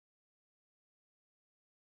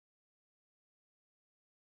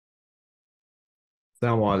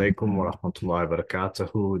Assalamu alaikum wa rahmatullahi wa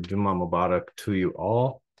barakatuhu. Jummah Mubarak to you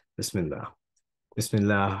all. Bismillah.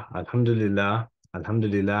 Bismillah. Alhamdulillah.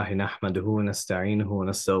 Alhamdulillah. Nahmaduhu wa nasta'inuhu wa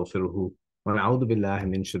nastaghfiruhu. Wa na'udhu billahi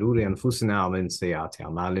min shururi anfusina wa min sayyati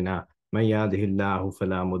a'malina. Man yahdihillahu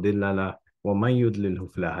fala mudilla lah wa man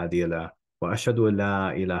yudlilhu fala hadiya lah. Wa ashhadu an la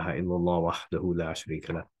ilaha illallah wahdahu la sharika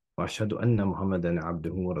lah. Wa ashhadu anna Muhammadan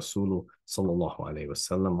abduhu wa rasuluhu sallallahu alayhi wa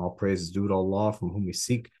sallam. All praise is due to Allah, from whom we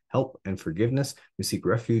seek help and forgiveness. We seek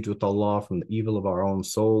refuge with Allah from the evil of our own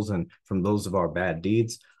souls and from those of our bad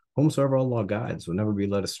deeds. Whomsoever Allah guides will never be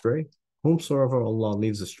led astray. Whomsoever Allah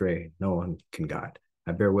leaves astray, no one can guide.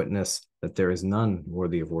 I bear witness that there is none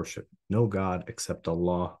worthy of worship, no God except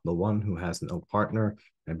Allah, the one who has no partner.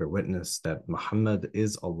 I bear witness that Muhammad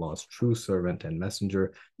is Allah's true servant and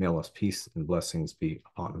messenger. May Allah's peace and blessings be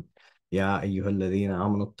upon him. يا أيها الذين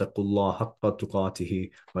آمنوا اتقوا الله حق تقاته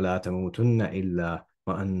ولا تموتن إلا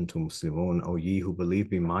وأنتم مسلمون. O ye who believe,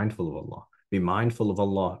 be mindful of Allah. Be mindful of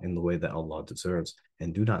Allah in the way that Allah deserves,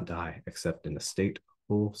 and do not die except in a state of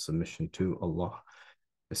full submission to Allah.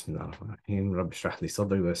 Bismillah ar-Rahman ar-Rahim. Rabbi shrah li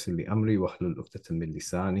sadri wa yassir li amri wahlul 'uqdatan min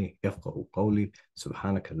lisani yafqahu qawli.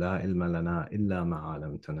 Subhanaka la ilma lana illa ma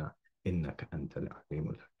 'allamtana innaka antal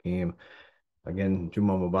alimul hakim. Again,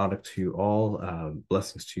 Jummah Mubarak to you all,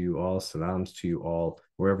 blessings to you all, salams to you all,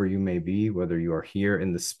 wherever you may be, whether you are here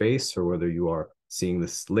in the space or whether you are seeing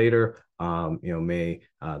this later. May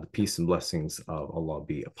the peace and blessings of Allah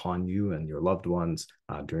be upon you and your loved ones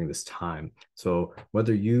during this time. So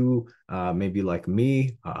whether you maybe like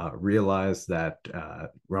me realize that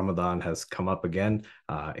Ramadan has come up again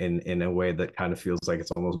in a way that kind of feels like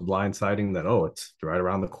it's almost blindsiding, that, oh, it's right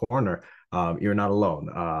around the corner. You're not alone.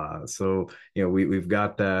 We've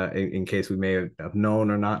got, in case we may have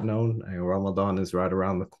known or not known, Ramadan is right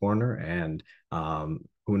around the corner, and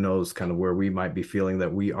who knows kind of where we might be feeling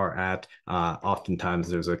that we are at. Oftentimes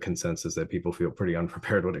there's a consensus that people feel pretty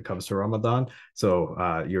unprepared when it comes to Ramadan.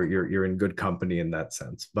 So you're in good company in that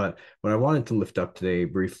sense. But what I wanted to lift up today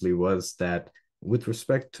briefly was that with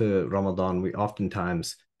respect to Ramadan, we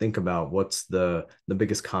oftentimes think about what's the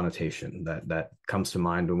biggest connotation that comes to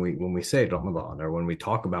mind when we say Ramadan, or when we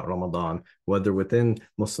talk about Ramadan, whether within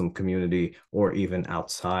Muslim community or even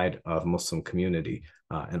outside of Muslim community.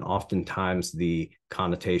 And oftentimes the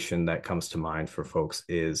connotation that comes to mind for folks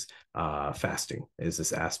is fasting, is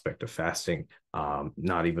this aspect of fasting,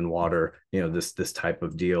 not even water, this type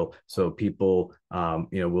of deal. So people,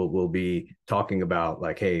 will be talking about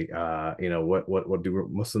like, hey, what do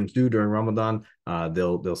Muslims do during Ramadan?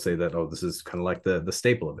 They'll say that, oh, this is kind of like the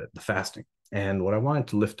staple of it, the fasting. And what I wanted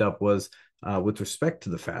to lift up was with respect to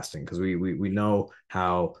the fasting, because we know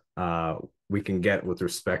how we can get with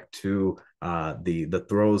respect to the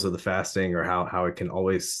throes of the fasting, or how it can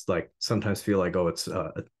always like sometimes feel like, oh,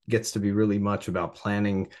 it gets to be really much about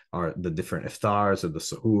planning or the different iftars or the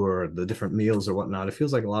suhoor, or the different meals or whatnot. It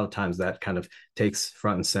feels like a lot of times that kind of takes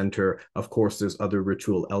front and center. Of course, there's other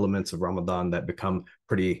ritual elements of Ramadan that become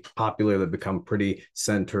pretty popular, that become pretty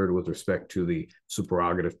centered with respect to the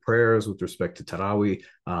supererogative prayers, with respect to Taraweeh,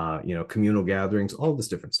 communal gatherings, all this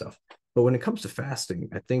different stuff. But when it comes to fasting,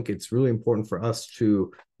 I think it's really important for us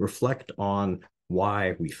to reflect on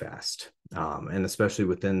why we fast, and especially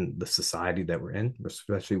within the society that we're in,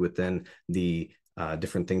 especially within the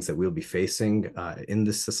different things that we'll be facing in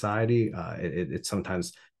this society. It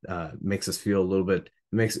sometimes makes us feel a little bit,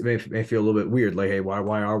 may feel a little bit weird, like, hey,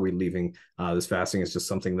 why are we leaving this fasting? It's just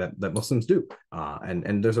something that Muslims do,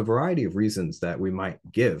 and there's a variety of reasons that we might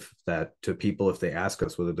give that to people if they ask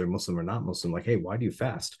us whether they're Muslim or not Muslim, like, hey, why do you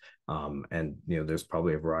fast? And there's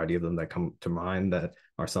probably a variety of them that come to mind that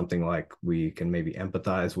are something like we can maybe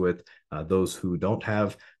empathize with. Those who don't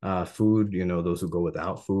have food, those who go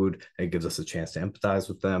without food, it gives us a chance to empathize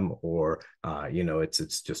with them. Or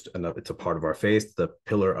it's just it's a part of our faith, the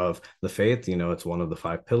pillar of the faith. It's one of the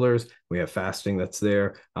 5 pillars. We have fasting that's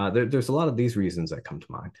there. There's a lot of these reasons that come to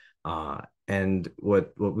mind. And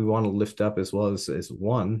what we want to lift up as well is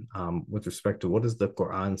one, with respect to what does the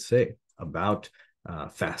Quran say about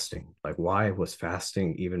fasting? Like, why was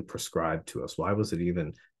fasting even prescribed to us? Why was it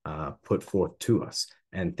even put forth to us?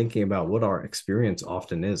 And thinking about what our experience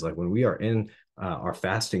often is, like when we are in our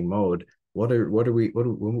fasting mode, what do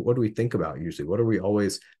we think about usually? What are we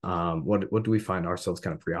always what do we find ourselves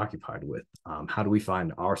kind of preoccupied with? How do we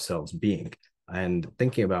find ourselves being? And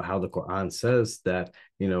thinking about how the Quran says that,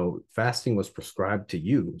 fasting was prescribed to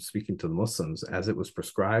you, speaking to the Muslims, as it was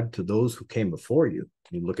prescribed to those who came before you.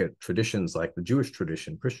 You look at traditions like the Jewish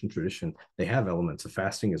tradition, Christian tradition, they have elements of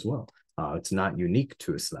fasting as well. It's not unique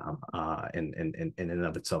to Islam in and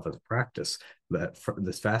of itself as a practice. But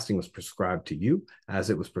this fasting was prescribed to you as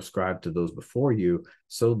it was prescribed to those before you,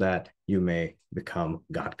 so that you may become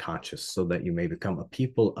God conscious, so that you may become a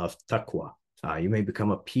people of taqwa. You may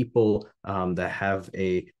become a people that have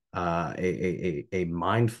a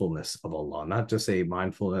mindfulness of Allah, not just a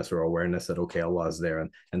mindfulness or awareness that, okay, Allah is there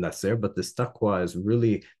and that's there, but this taqwa is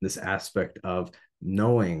really this aspect of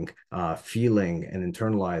knowing, feeling, and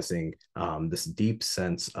internalizing this deep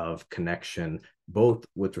sense of connection, both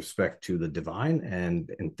with respect to the divine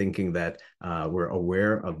and thinking that we're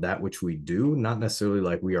aware of that which we do, not necessarily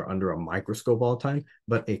like we are under a microscope all the time,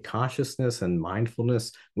 but a consciousness and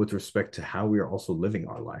mindfulness with respect to how we are also living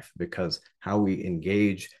our life, because how we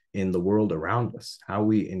engage in the world around us, how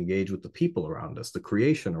we engage with the people around us, the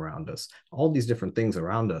creation around us, all these different things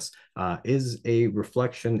around us is a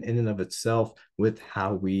reflection in and of itself with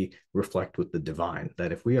how we reflect with the divine.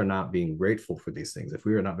 That if we are not being grateful for these things, if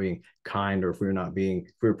we are not being kind, or if we're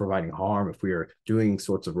providing harm, if we are doing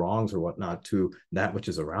sorts of wrongs or whatnot to that which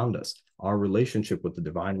is around us, our relationship with the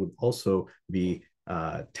divine would also be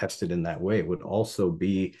tested in that way. It would also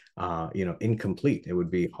be incomplete. It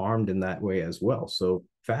would be harmed in that way as well. So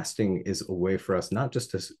fasting is a way for us not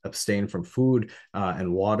just to abstain from food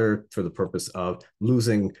and water for the purpose of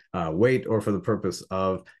losing weight, or for the purpose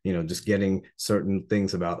of just getting certain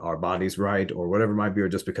things about our bodies right, or whatever it might be, or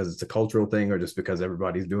just because it's a cultural thing, or just because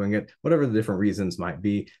everybody's doing it, whatever the different reasons might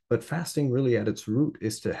be. But fasting really at its root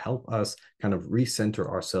is to help us kind of recenter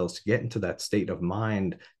ourselves, to get into that state of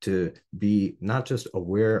mind, to be not just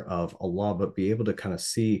aware of Allah, but be able to kind of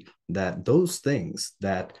see that those things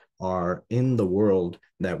that are in the world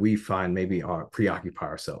that we find maybe are preoccupy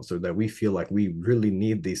ourselves, or that we feel like we really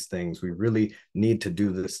need these things, we really need to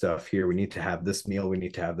do this stuff here, we need to have this meal, we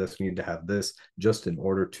need to have this, we need to have this, just in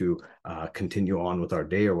order to continue on with our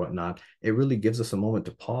day or whatnot. It really gives us a moment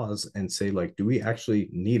to pause and say, like, do we actually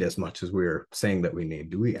need as much as we're saying that we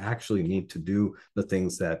need? Do we actually need to do the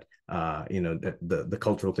things that the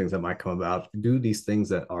cultural things that might come about? Do these things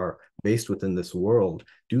that are based within this world,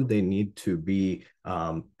 do they need to be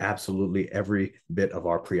absolutely every bit of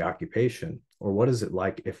our preoccupation? Or what is it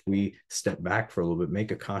like if we step back for a little bit,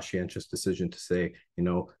 make a conscientious decision to say,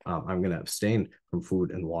 I'm going to abstain from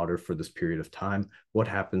food and water for this period of time? What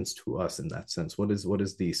happens to us in that sense? What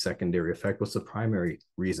is the secondary effect? What's the primary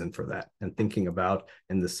reason for that? And thinking about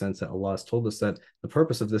in the sense that Allah has told us that the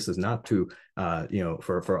purpose of this is not to,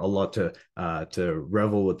 for Allah to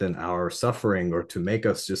revel within our suffering, or to make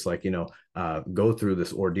us just like, go through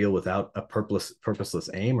this ordeal without a purposeless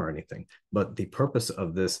aim or anything. But the purpose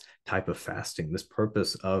of this type of fasting, this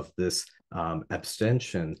purpose of this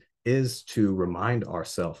abstention, is to remind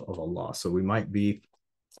ourselves of Allah. So we might be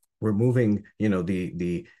removing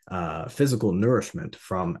the physical nourishment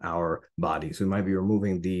from our bodies. We might be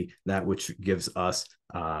removing that which gives us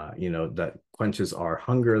that quenches our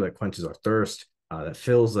hunger, that quenches our thirst, that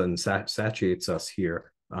fills and satiates us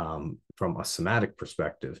here from a somatic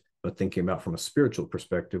perspective. But thinking about from a spiritual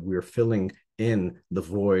perspective, we are filling in the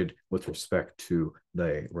void with respect to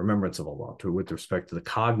the remembrance of Allah, with respect to the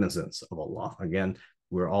cognizance of Allah. Again,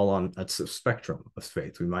 we're all on a spectrum of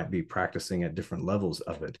faith. We might be practicing at different levels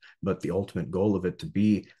of it, but the ultimate goal of it to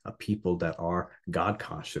be a people that are God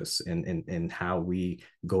conscious in how we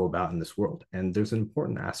go about in this world. And there's an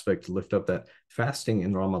important aspect to lift up, that fasting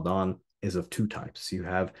in Ramadan is of two types. You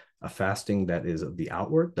have a fasting that is of the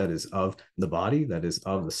outward, that is of the body, that is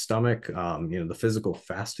of the stomach, the physical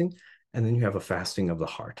fasting. And then you have a fasting of the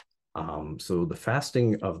heart. So the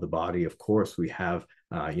fasting of the body, of course, we have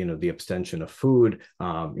the abstention of food,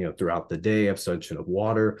 throughout the day, abstention of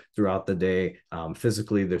water throughout the day.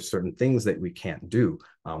 Physically, there's certain things that we can't do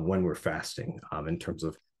when we're fasting, in terms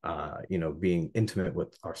of being intimate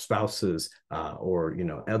with our spouses, or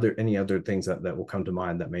any other things that will come to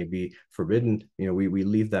mind that may be forbidden. We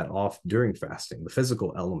leave that off during fasting, the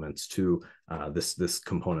physical elements to this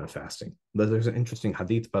component of fasting. But there's an interesting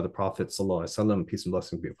hadith by the Prophet ﷺ, peace and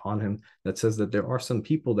blessings be upon him, that says that there are some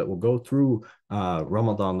people that will go through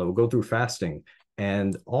Ramadan, that will go through fasting,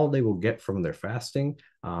 and all they will get from their fasting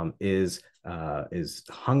is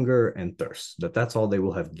hunger and thirst. That's all they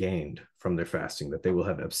will have gained from their fasting, that they will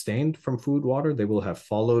have abstained from food, water, they will have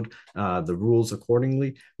followed the rules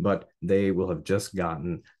accordingly, but they will have just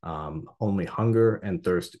gotten only hunger and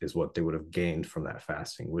thirst is what they would have gained from that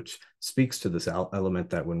fasting, which speaks to this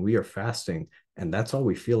element that when we are fasting and that's all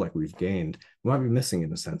we feel like we've gained, we might be missing,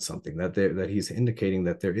 in a sense, something that he's indicating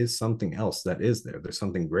that there is something else that is there. There's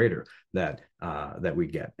something greater that we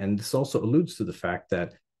get. And this also alludes to the fact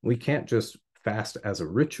that we can't just fast as a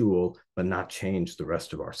ritual, but not change the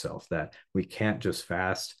rest of ourselves, that we can't just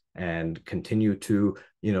fast and continue to,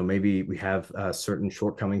 maybe we have certain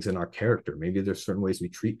shortcomings in our character. Maybe there's certain ways we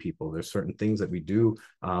treat people. There's certain things that we do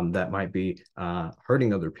that might be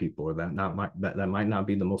hurting other people, or that might not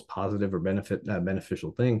be the most positive or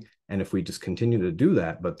beneficial thing. And if we just continue to do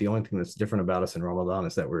that, but the only thing that's different about us in Ramadan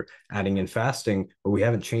is that we're adding in fasting, but we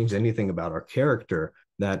haven't changed anything about our character,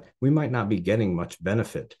 that we might not be getting much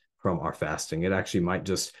benefit from our fasting. It actually might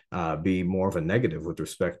just be more of a negative with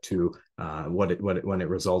respect to when it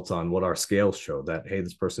results on what our scales show, that, hey,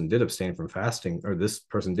 this person did abstain from fasting, or this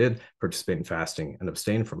person did participate in fasting and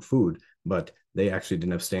abstain from food, but they actually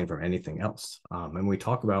didn't abstain from anything else. And we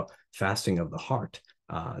talk about fasting of the heart.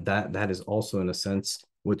 That is also, in a sense,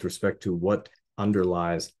 with respect to what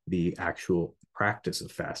underlies the actual practice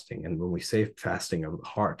of fasting. And when we say fasting of the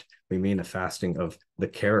heart, we mean a fasting of the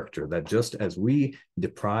character, that just as we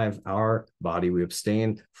deprive our body, we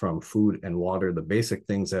abstain from food and water, the basic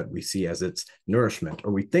things that we see as its nourishment,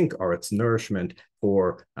 or we think are its nourishment,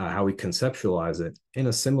 or how we conceptualize it. In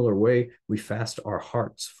a similar way, we fast our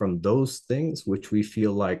hearts from those things which we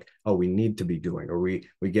feel like, oh, we need to be doing, or we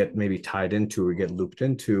get maybe tied into, or get looped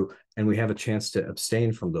into, and we have a chance to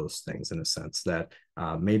abstain from those things, in a sense that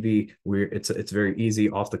maybe it's very easy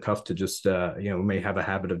off the cuff to just we may have a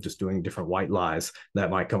habit of just doing different white lies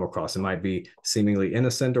that might come across. It might be seemingly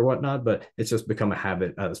innocent or whatnot, but it's just become a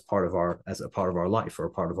habit as a part of our life, or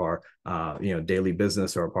a part of our daily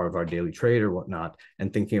business, or a part of our daily trade or whatnot.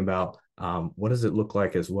 And thinking about what does it look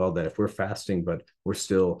like as well, that if we're fasting, but we're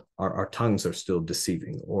still, our tongues are still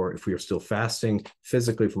deceiving, or if we are still fasting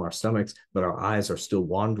physically from our stomachs, but our eyes are still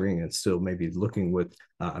wandering and still maybe looking with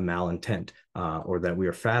a malintent, or that we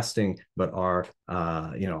are fasting, but our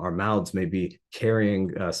mouths may be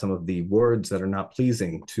carrying some of the words that are not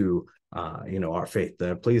pleasing to our faith, that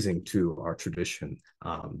are pleasing to our tradition,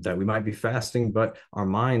 that we might be fasting, but our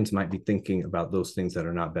minds might be thinking about those things that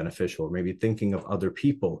are not beneficial, or maybe thinking of other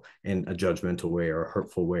people in a judgmental way, or a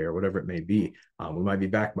hurtful way, or whatever it may be. We might be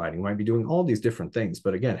backbiting, we might be doing all these different things.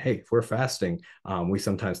 But again, hey, if we're fasting, we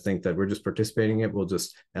sometimes think that we're just participating in it. We'll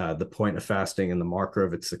just, the point of fasting and the marker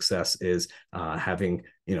of its success is having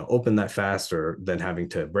open that fast, or then having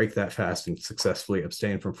to break that fast and successfully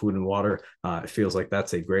abstain from food and water. It feels like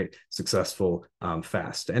that's a great successful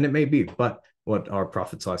fast, and it may be. But what our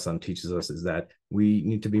Prophet ﷺ teaches us is that we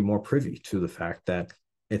need to be more privy to the fact that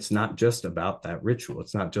it's not just about that ritual.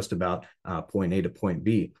 It's not just about point A to point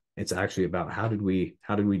B. It's actually about how did we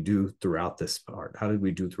do throughout this part? How did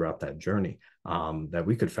we do throughout that journey? That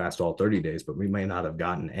we could fast all 30 days, but we may not have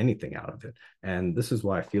gotten anything out of it. And this is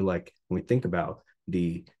why I feel like when we think about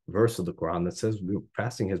the verse of the Quran that says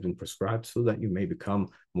fasting has been prescribed so that you may become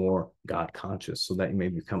more God conscious, so that you may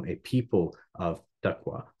become a people of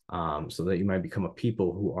taqwa, so that you might become a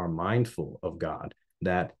people who are mindful of God,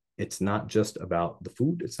 that it's not just about the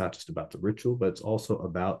food, it's not just about the ritual, but it's also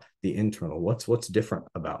about the internal. What's different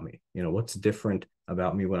about me? What's different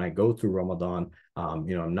about me when I go through Ramadan?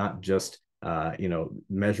 I'm not just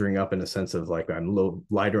measuring up in a sense of like, I'm a little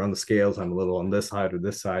lighter on the scales, I'm a little on this side or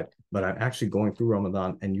this side, but I'm actually going through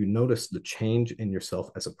Ramadan, and you notice the change in yourself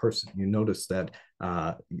as a person. You notice that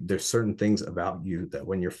there's certain things about you that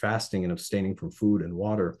when you're fasting and abstaining from food and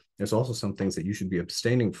water, there's also some things that you should be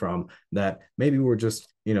abstaining from that maybe were just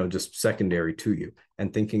secondary to you,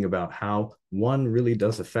 and thinking about how one really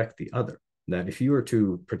does affect the other. That if you were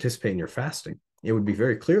to participate in your fasting, it would be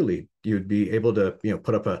very clearly, you'd be able to,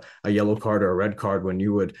 put up a yellow card or a red card when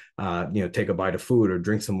you would, take a bite of food or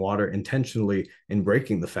drink some water intentionally in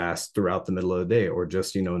breaking the fast throughout the middle of the day, or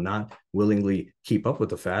just, not willingly keep up with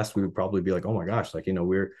the fast. We would probably be like, oh my gosh, like,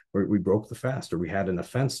 we broke the fast, or we had an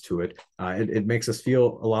offense to it. It makes us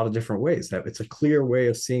feel a lot of different ways. That it's a clear way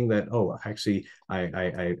of seeing that, oh, actually,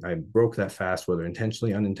 I broke that fast, whether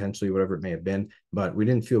intentionally, unintentionally, whatever it may have been, but we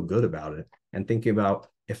didn't feel good about it. And thinking about,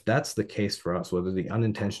 if that's the case for us, whether the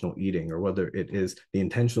unintentional eating or whether it is the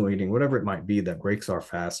intentional eating, whatever it might be that breaks our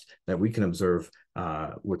fast, that we can observe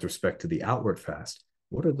with respect to the outward fast,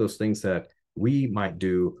 what are those things that we might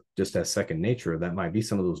do just as second nature? That might be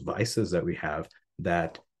some of those vices that we have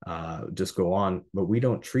that just go on, but we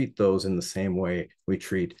don't treat those in the same way we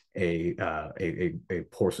treat a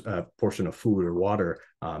portion of food or water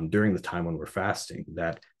during the time when we're fasting.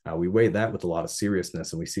 That we weigh that with a lot of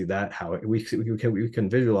seriousness, and we see that how we can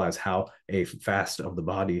visualize how a fast of the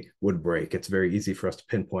body would break. It's very easy for us to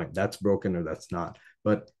pinpoint that's broken or that's not,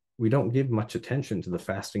 but we don't give much attention to the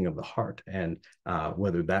fasting of the heart, and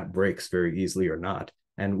whether that breaks very easily or not.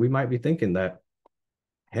 And we might be thinking that,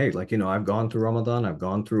 hey, like, I've gone through Ramadan, I've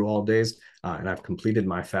gone through all days, and I've completed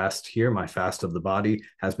my fast here. My fast of the body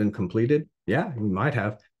has been completed. Yeah, we might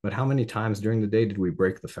have, but how many times during the day did we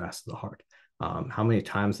break the fast of the heart? How many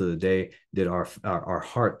times of the day did our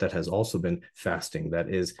heart that has also been fasting, that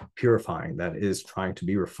is purifying, that is trying to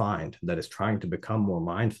be refined, that is trying to become more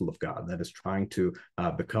mindful of God, that is trying to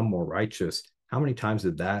become more righteous, how many times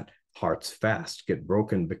did that heart's fast get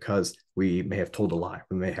broken because we may have told a lie?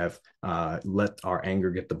 We may have let our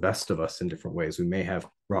anger get the best of us in different ways. We may have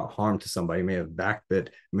brought harm to somebody, may have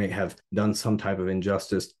backbit, may have done some type of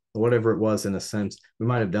injustice, whatever it was. In a sense, we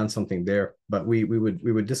might have done something there, but we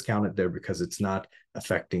would discount it there because it's not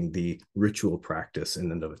affecting the ritual practice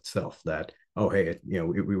in and of itself. That, oh, hey,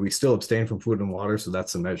 we still abstain from food and water, so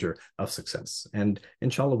that's a measure of success. And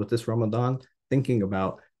inshallah, with this Ramadan, thinking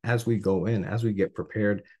about as we go in, as we get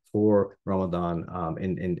prepared for Ramadan,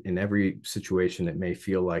 in every situation, it may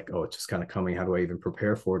feel like, oh, it's just kind of coming. How do I even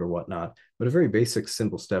prepare for it or whatnot? But a very basic,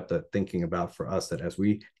 simple step that thinking about for us, that as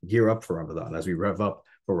we gear up for Ramadan, as we rev up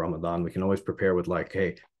for Ramadan, we can always prepare with like,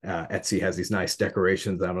 hey, Etsy has these nice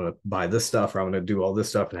decorations. I'm going to buy this stuff, or I'm going to do all this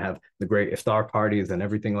stuff and have the great iftar parties and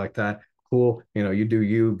everything like that. Cool, you do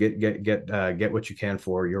you, get what you can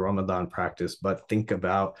for your Ramadan practice. But think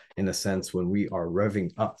about, in a sense, when we are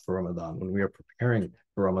revving up for Ramadan, when we are preparing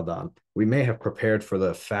for Ramadan, we may have prepared for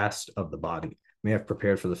the fast of the body, may have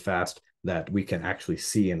prepared for the fast that we can actually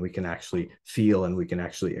see and we can actually feel and we can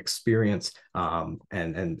actually experience,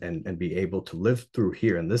 and be able to live through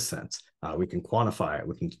here in this sense. We can quantify it,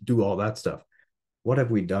 we can do all that stuff. What have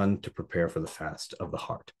we done to prepare for the fast of the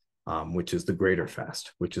heart? Which is the greater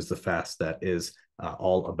fast, which is the fast that is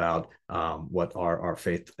all about what our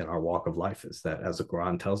faith and our walk of life is. That, as the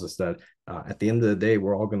Quran tells us, that at the end of the day,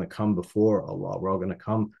 we're all going to come before Allah. We're all going to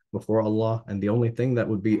come before Allah, and the only thing that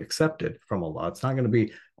would be accepted from Allah, it's not going to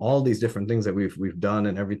be all these different things that we've done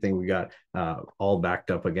and everything we got all backed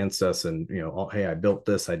up against us. And hey, I built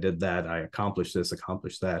this, I did that, I accomplished this,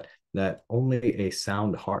 accomplished that. That only a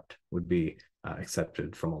sound heart would be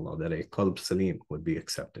accepted from Allah, that a qalb salim would be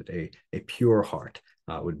accepted, a pure heart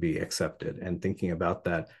would be accepted. And thinking about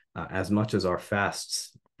that, as much as our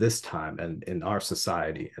fasts this time and in our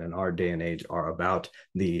society and in our day and age are about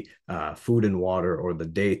the food and water or the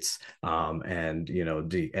dates, and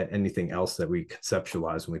anything else that we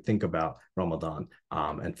conceptualize when we think about Ramadan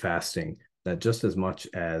and fasting, that just as much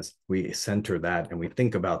as we center that and we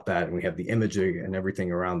think about that and we have the imagery and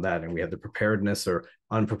everything around that, and we have the preparedness or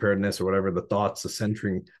unpreparedness or whatever, the thoughts, the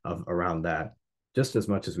centering of around that, just as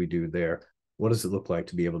much as we do there, what does it look like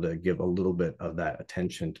to be able to give a little bit of that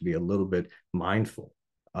attention, to be a little bit mindful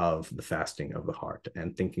of the fasting of the heart,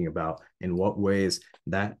 and thinking about in what ways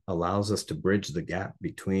that allows us to bridge the gap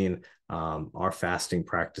between our fasting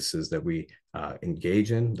practices that we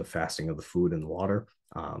engage in, the fasting of the food and water,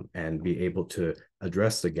 and be able to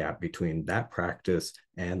address the gap between that practice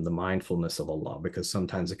and the mindfulness of Allah. Because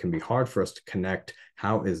sometimes it can be hard for us to connect,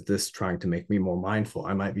 how is this trying to make me more mindful?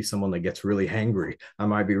 I might be someone that gets really hangry. I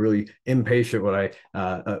might be really impatient when I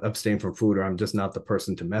abstain from food, or I'm just not the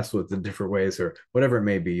person to mess with in different ways, or whatever it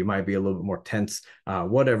may be. You might be a little bit more tense,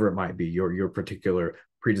 whatever it might be, your particular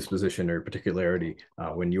predisposition or particularity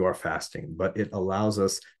when you are fasting. But it allows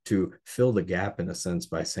us to fill the gap, in a sense,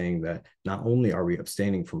 by saying that not only are we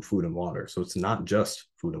abstaining from food and water, so it's not just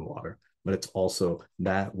food and water, but it's also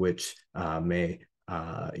that which may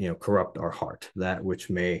corrupt our heart, that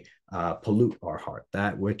which may pollute our heart,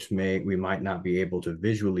 that which we might not be able to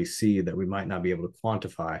visually see, that we might not be able to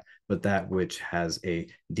quantify, but that which has a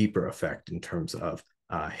deeper effect in terms of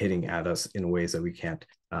hitting at us in ways that we can't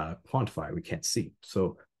quantify, we can't see.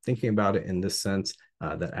 So thinking about it in this sense,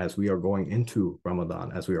 that as we are going into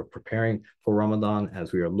Ramadan, as we are preparing for Ramadan,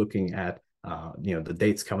 as we are looking at the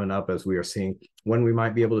dates coming up, as we are seeing when we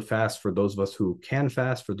might be able to fast, for those of us who can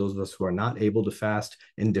fast, for those of us who are not able to fast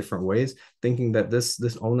in different ways, thinking that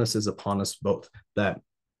this onus is upon us both, that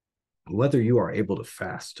whether you are able to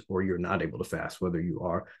fast or you're not able to fast, whether you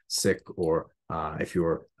are sick, or if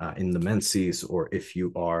you're in the menses, or if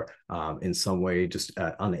you are in some way just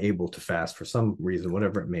unable to fast for some reason,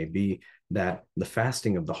 whatever it may be, that the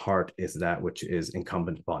fasting of the heart is that which is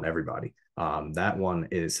incumbent upon everybody. That one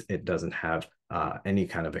it doesn't have any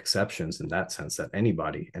kind of exceptions, in that sense, that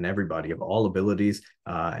anybody and everybody of all abilities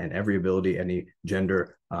and every ability, any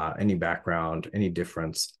gender, any background, any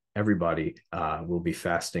difference, everybody will be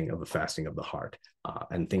fasting of the heart,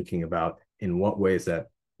 and thinking about in what ways that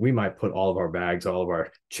we might put all of our bags, all of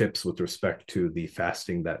our chips with respect to the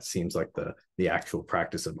fasting that seems like the actual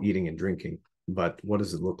practice of eating and drinking. But what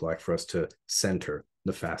does it look like for us to center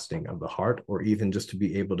the fasting of the heart, or even just to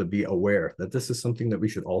be able to be aware that this is something that we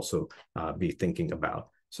should also be thinking about?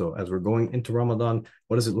 So as we're going into Ramadan,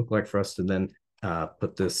 what does it look like for us to then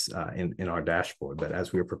put this in our dashboard, that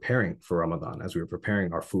as we are preparing for Ramadan, as we are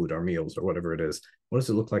preparing our food, our meals, or whatever it is, what does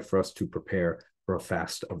it look like for us to prepare for a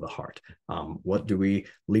fast of the heart? What do we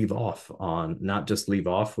leave off on? Not just leave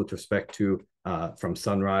off with respect to from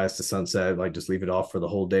sunrise to sunset, like just leave it off for the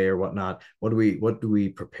whole day or whatnot. What do we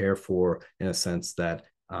prepare for, in a sense that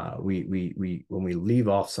we when we leave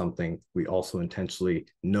off something, we also intentionally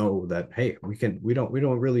know that, hey, we don't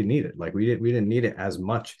really need it. Like we didn't need it as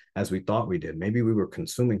much as we thought we did. Maybe we were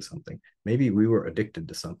consuming something. Maybe we were addicted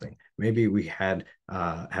to something. Maybe we had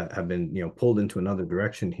have been pulled into another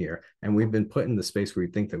direction here, and we've been put in the space where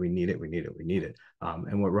we think that we need it.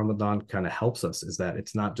 And what Ramadan kind of helps us is that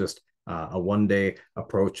it's not just a one-day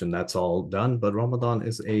approach and that's all done, but Ramadan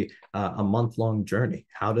is a month-long journey.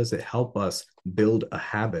 How does it help us build a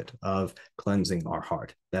habit of cleansing our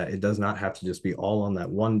heart? That it does not have to just be all on that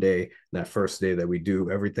one day, that first day that we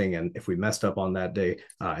do everything, and if we messed up on that day,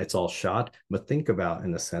 it's all shot. But think about,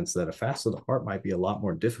 in the sense that a fast of the heart might be a lot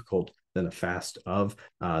more difficult than a fast of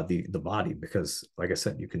the body, because, like I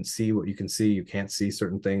said, you can see what you can see, you can't see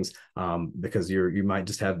certain things, because you might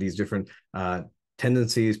just have these different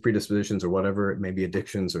tendencies, predispositions, or whatever it may be,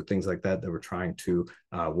 addictions or things like that we're trying to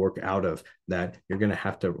work out of, that you're going to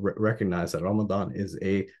have to recognize that Ramadan is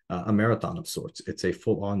a marathon of sorts. It's a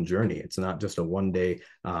full-on journey. It's not just a one-day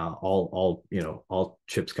all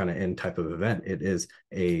chips kind of in type of event. It is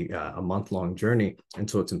a month-long journey, and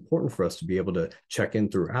so it's important for us to be able to check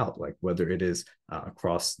in throughout, like whether it is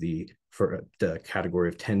across for the category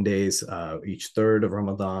of 10 days, each third of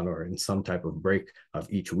Ramadan, or in some type of break of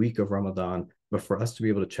each week of Ramadan. But for us to be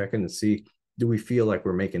able to check in and see, do we feel like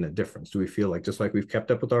we're making a difference? Do we feel like, just like we've kept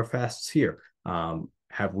up with our fasts here,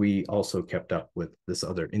 have we also kept up with this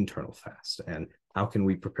other internal fast? And how can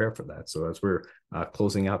we prepare for that? So as we're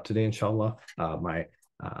closing out today, inshallah, my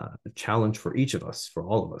challenge for each of us, for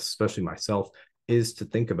all of us, especially myself, is to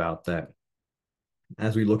think about that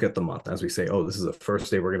as we look at the month, as we say, oh, this is the first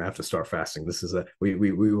day we're going to have to start fasting. This is we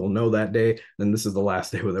will know that day. Then this is the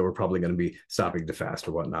last day that we're probably going to be stopping to fast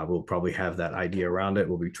or whatnot. We'll probably have that idea around it.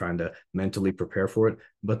 We'll be trying to mentally prepare for it.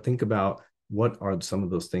 But think about, what are some of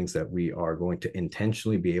those things that we are going to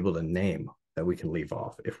intentionally be able to name that we can leave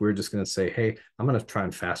off? If we're just going to say, hey, I'm going to try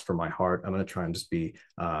and fast for my heart, I'm going to try and just be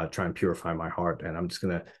try and purify my heart, and I'm just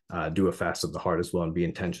going to do a fast of the heart as well and be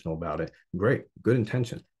intentional about it. Great, good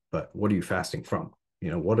intention. But what are you fasting from?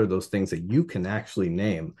 What are those things that you can actually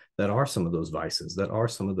name that are some of those vices, that are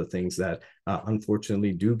some of the things that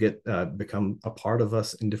unfortunately do become a part of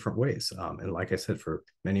us in different ways? And like I said, for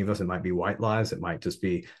many of us, it might be white lies. It might just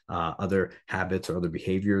be other habits or other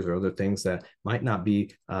behaviors or other things that might not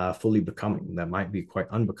be fully becoming, that might be quite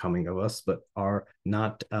unbecoming of us, but are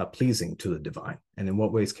not pleasing to the divine. And in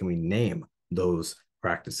what ways can we name those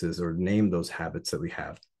practices or name those habits that we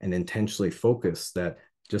have, and intentionally focus that,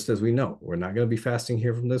 just as we know, we're not going to be fasting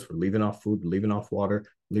here from this, we're leaving off food, leaving off water,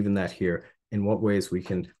 leaving that here. In what ways we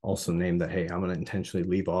can also name that, hey, I'm going to intentionally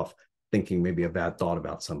leave off thinking maybe a bad thought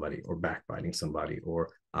about somebody, or backbiting somebody,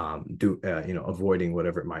 or avoiding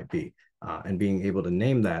whatever it might be. And being able to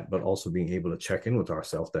name that, but also being able to check in with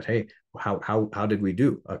ourselves that, hey, how did we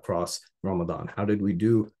do across Ramadan? How did we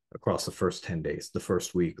do across the first 10 days, the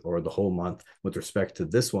first week, or the whole month with respect to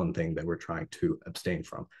this one thing that we're trying to abstain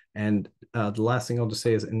from? And the last thing I'll just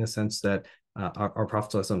say is, in the sense that our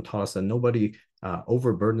Prophet taught us that nobody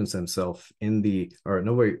overburdens himself nobody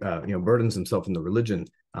burdens himself in the religion,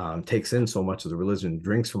 takes in so much of the religion,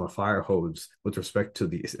 drinks from a fire hose with respect to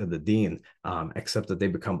the deen, except that they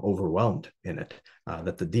become overwhelmed in it.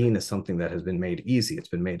 That the deen is something that has been made easy, it's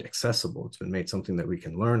been made accessible, it's been made something that we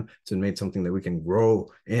can learn, it's been made something that we can grow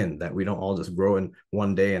in, that we don't all just grow in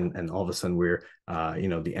one day and all of a sudden we're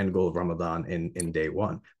the end goal of Ramadan in day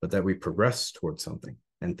one, but that we progress towards something.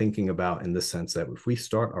 And thinking about, in this sense, that if we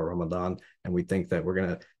start our Ramadan and we think that we're going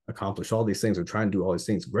to accomplish all these things or try and do all these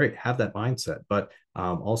things, great, have that mindset, but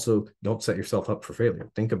also don't set yourself up for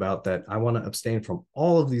failure. Think about that, I want to abstain from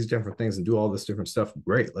all of these different things and do all this different stuff.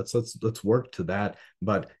 Great, let's work to that.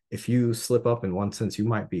 But if you slip up in one sense, you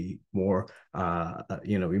might be more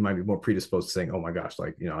you might be more predisposed to saying, oh my gosh,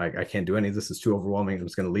 like, I can't do any of this, is too overwhelming, I'm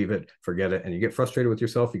just going to leave it, forget it. And you get frustrated with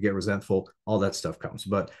yourself, you get resentful, all that stuff comes.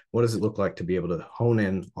 But what does it look like to be able to hone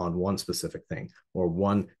in on one specific thing or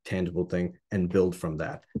one tangible thing and build from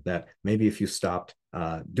that? That maybe if you stopped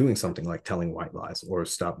doing something like telling white lies, or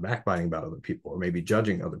stop backbiting about other people, or maybe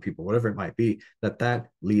judging other people, whatever it might be, that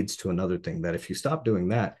leads to another thing, that if you stop doing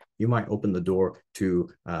that, you might open the door to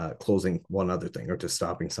closing one other thing, or to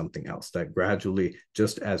stopping something else. That gradually,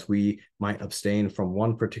 just as we might abstain from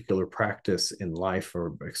one particular practice in life,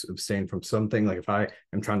 or abstain from something, like if I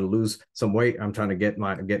am trying to lose some weight, I'm trying to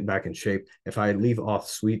get back in shape, if I leave off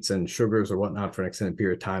sweets and sugars or whatnot for an extended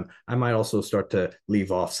period of time, I might also start to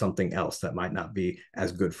leave off something else that might not be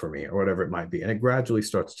as good for me, or whatever it might be. And it gradually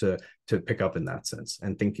starts to pick up in that sense.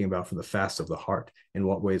 And thinking about, for the fast of the heart, in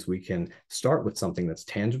what ways we can start with something that's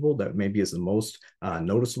tangible, that maybe is the most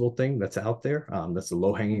noticeable thing that's out there, that's the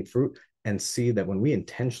low-hanging fruit, and see that when we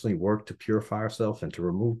intentionally work to purify ourselves and to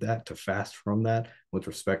remove that, to fast from that, with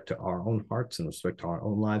respect to our own hearts and respect to our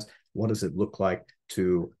own lives, what does it look like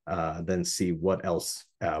to then see what else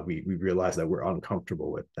we realize that we're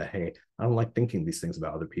uncomfortable with? That, hey, I don't like thinking these things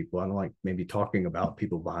about other people. I don't like maybe talking about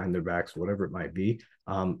people behind their backs, whatever it might be.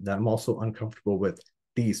 That I'm also uncomfortable with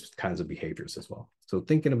these kinds of behaviors as well. So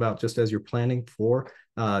thinking about, just as you're planning for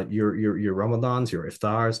your Ramadans, your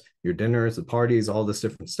iftars, your dinners, the parties, all this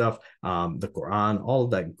different stuff, the Quran, all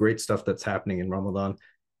of that great stuff that's happening in Ramadan,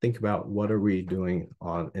 think about what are we doing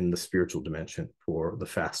in the spiritual dimension for the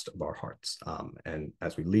fast of our hearts. And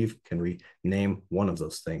as we leave, can we name one of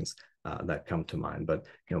those things that come to mind? But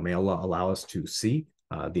may Allah allow us to see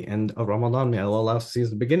the end of Ramadan. May Allah allow us to see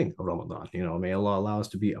the beginning of Ramadan. May Allah allow us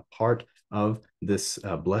to be a part of this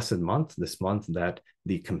blessed month, this month that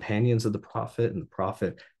the companions of the Prophet and the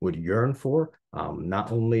Prophet would yearn for,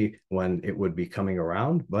 not only when it would be coming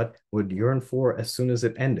around, but would yearn for as soon as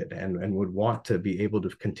it ended, and would want to be able to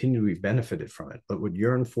continue to be benefited from it, but would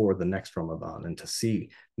yearn for the next Ramadan and to see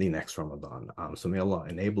the next Ramadan. So may Allah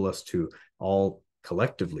enable us to all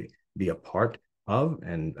collectively be a part of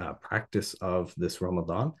and practice of this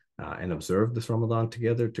Ramadan, and observe this Ramadan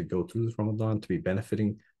together, to go through this Ramadan, to be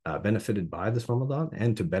benefited by this Ramadan,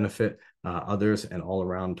 and to benefit others and all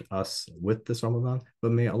around us with this Ramadan.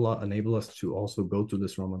 But may Allah enable us to also go through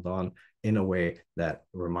this Ramadan in a way that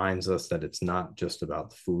reminds us that it's not just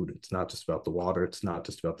about the food, it's not just about the water, it's not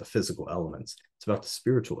just about the physical elements, it's about the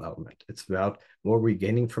spiritual element. It's about what we're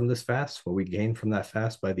gaining from this fast. What we gain from that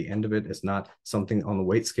fast by the end of it is not something on the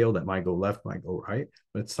weight scale that might go left, might go right,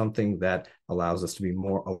 but it's something that allows us to be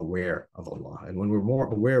more aware of Allah. And when we're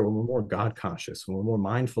more aware, when we're more God conscious, when we're more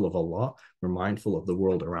mindful of Allah, we're mindful of the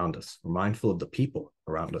world around us. We're mindful of the people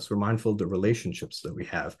around us. We're mindful of the relationships that we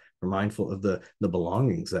have. We're mindful of the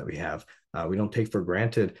belongings that we have. We don't take for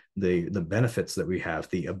granted the benefits that we have,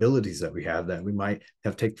 the abilities that we have, that we might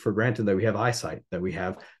have taken for granted, that we have eyesight, that we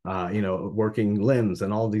have, working limbs,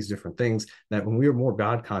 and all these different things. That when we are more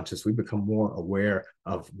God conscious, we become more aware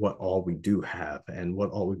of what all we do have and what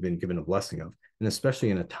all we've been given a blessing of. And especially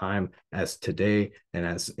in a time as today, and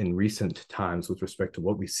as in recent times, with respect to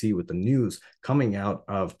what we see with the news coming out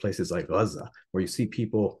of places like Gaza, where you see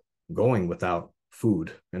people going without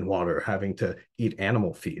food and water, having to eat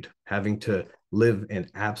animal feed, having to live in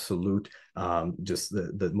absolute just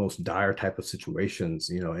the most dire type of situations,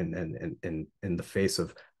 in the face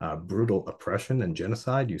of brutal oppression and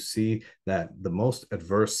genocide. You see that the most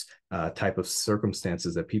adverse type of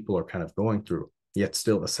circumstances that people are kind of going through, yet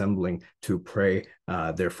still assembling to pray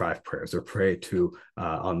their 5 prayers, or pray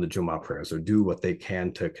on the Jummah prayers, or do what they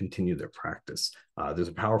can to continue their practice. There's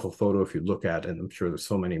a powerful photo if you look at, and I'm sure there's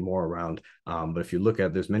so many more around, but if you look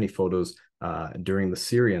at, there's many photos during the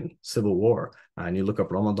Syrian civil war, and you look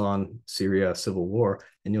up Ramadan, Syria civil war,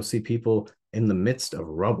 and you'll see people in the midst of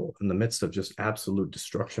rubble, in the midst of just absolute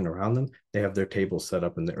destruction around them. They have their tables set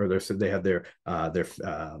up, they have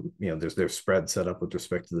their spread set up with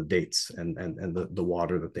respect to the dates and the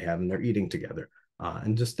water that they have, and they're eating together.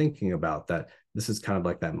 And just thinking about that, this is kind of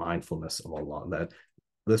like that mindfulness of Allah, that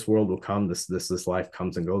this world will come, this life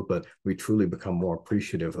comes and goes, but we truly become more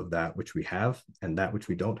appreciative of that which we have and that which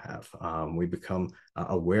we don't have. We become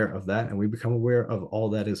aware of that, and we become aware of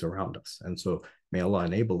all that is around us. And so may Allah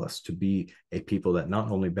enable us to be a people that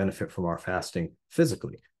not only benefit from our fasting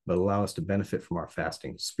physically, but allow us to benefit from our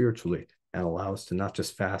fasting spiritually, and allow us to not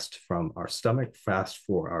just fast from our stomach, fast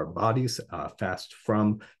for our bodies, fast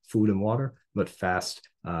from food and water, but fast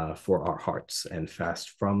for our hearts, and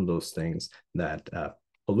fast from those things that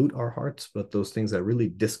pollute our hearts, but those things that really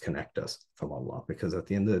disconnect us from Allah. Because at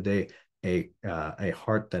the end of the day, a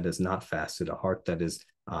heart that is not fasted, a heart that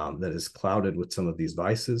is clouded with some of these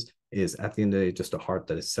vices, is at the end of the day just a heart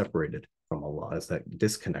that is separated from Allah, is that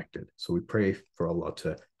disconnected. So we pray for Allah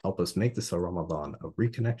to help us make this a Ramadan of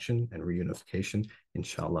reconnection and reunification,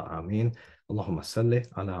 inshallah. Ameen. Allahumma salli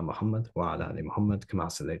ala Muhammad wa ala ali Muhammad kama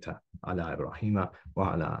sallaita على إبراهيم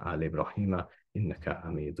وعلى آل إبراهيم إنك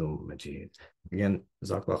حميد مجيد. Again,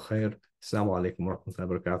 Jazakallah khair. Assalamu alaikum wa rahmatullahi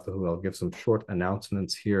wa barakatuh. I'll give some short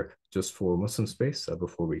announcements here just for Muslim Space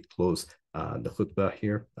before we close the khutbah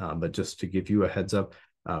here. But just to give you a heads up,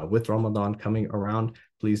 with Ramadan coming around,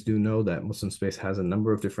 please do know that Muslim Space has a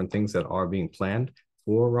number of different things that are being planned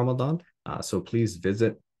for Ramadan. So please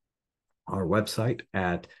visit our website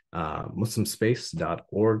at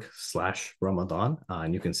muslimspace.org/Ramadan.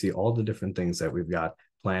 And you can see all the different things that we've got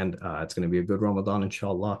planned. It's going to be a good Ramadan,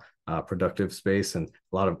 inshallah, productive space and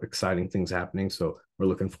a lot of exciting things happening. So we're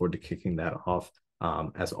looking forward to kicking that off.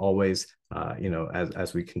 As always,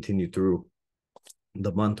 as we continue through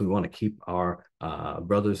the month, we want to keep our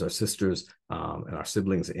brothers, our sisters, and our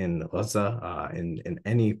siblings in Gaza, in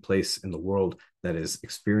any place in the world that is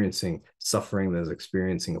experiencing suffering, that is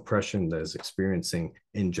experiencing oppression, that is experiencing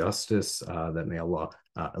injustice, that may Allah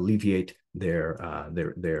alleviate their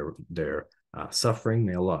suffering.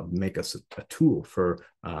 May Allah make us a tool for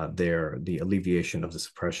the alleviation of this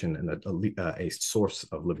oppression and a source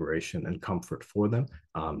of liberation and comfort for them.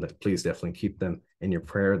 That please definitely keep them in your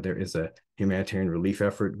prayer. There is a humanitarian relief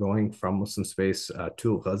effort going from Muslim Space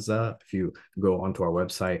to Gaza. If you go onto our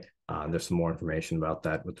website, there's some more information about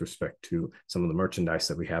that with respect to some of the merchandise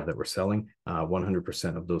that we have that we're selling.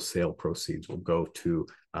 100% of those sale proceeds will go to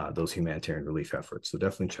those humanitarian relief efforts. So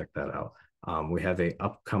definitely check that out. We have a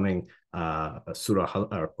upcoming Surah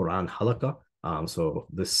Quran Halaqah. So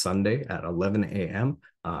this Sunday at 11 a.m.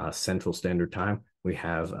 Central Standard Time, we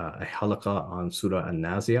have a halaqah on Surah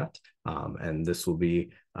An-Naziat. And this will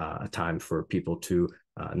be a time for people to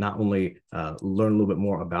not only learn a little bit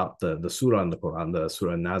more about the surah in the Quran, the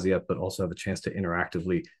Surah An-Naziat, but also have a chance to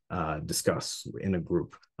interactively discuss in a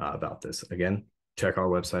group about this. Again, check our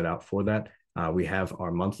website out for that. We have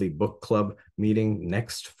our monthly book club meeting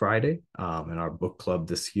next Friday, and our book club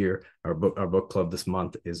this year, our book club this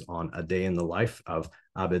month is on A Day in the Life of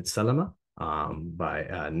Abd Salama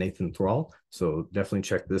by Nathan Thrall. So definitely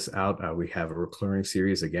check this out. We have a recurring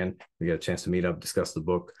series. Again, we get a chance to meet up, discuss the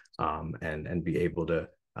book, and be able to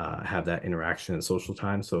have that interaction and social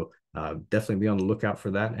time. So definitely be on the lookout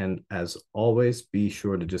for that. And as always, be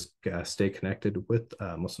sure to just stay connected with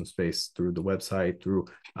Muslim Space through the website, through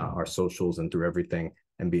our socials, and through everything,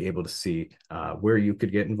 and be able to see where you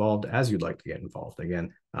could get involved as you'd like to get involved.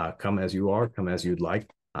 Again, come as you are, come as you'd like.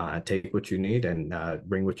 Take what you need and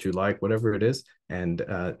bring what you like, whatever it is. And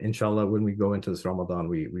inshallah, when we go into this Ramadan,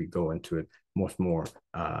 we go into it much more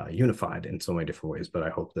unified in so many different ways. But I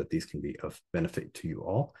hope that these can be of benefit to you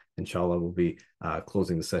all. Inshallah, we'll be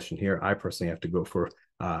closing the session here. I personally have to go for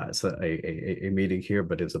a meeting here,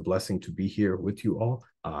 but it's a blessing to be here with you all.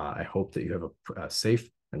 I hope that you have a safe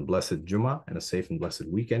and blessed Jummah and a safe and blessed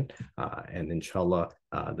weekend. And inshallah,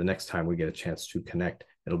 the next time we get a chance to connect,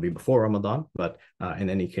 it'll be before Ramadan. But in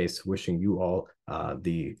any case, wishing you all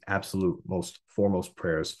the absolute foremost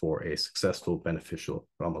prayers for a successful, beneficial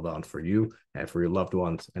Ramadan for you and for your loved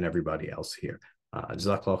ones and everybody else here.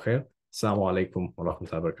 Jazakallah khair. Assalamu alaikum wa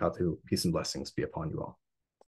rahmatullahi wa barakatuh. Peace and blessings be upon you all.